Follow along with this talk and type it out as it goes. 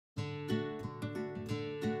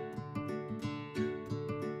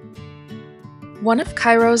One of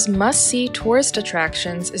Cairo's must-see tourist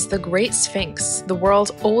attractions is the Great Sphinx, the world's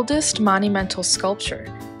oldest monumental sculpture.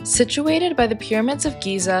 Situated by the pyramids of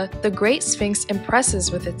Giza, the Great Sphinx impresses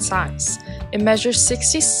with its size. It measures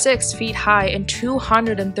 66 feet high and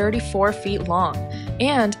 234 feet long,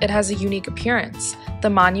 and it has a unique appearance. The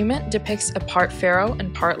monument depicts a part pharaoh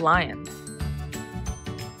and part lion.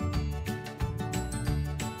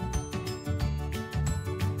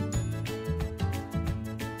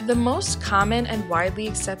 The most common and widely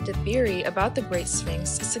accepted theory about the Great Sphinx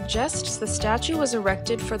suggests the statue was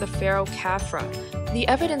erected for the pharaoh Khafra. The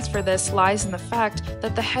evidence for this lies in the fact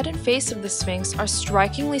that the head and face of the Sphinx are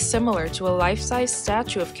strikingly similar to a life-size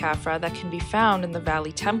statue of Khafra that can be found in the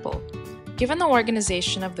Valley Temple. Given the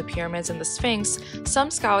organization of the pyramids and the Sphinx, some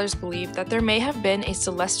scholars believe that there may have been a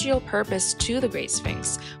celestial purpose to the Great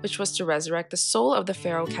Sphinx, which was to resurrect the soul of the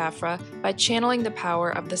pharaoh Khafra by channeling the power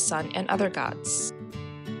of the sun and other gods.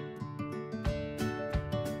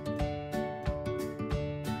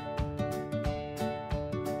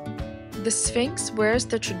 The Sphinx wears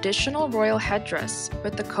the traditional royal headdress,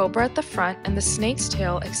 with the cobra at the front and the snake's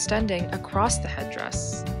tail extending across the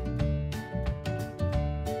headdress.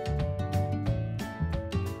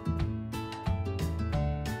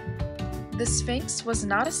 The Sphinx was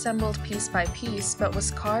not assembled piece by piece, but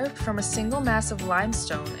was carved from a single mass of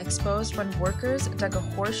limestone exposed when workers dug a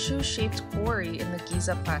horseshoe-shaped quarry in the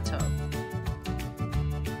Giza Plateau.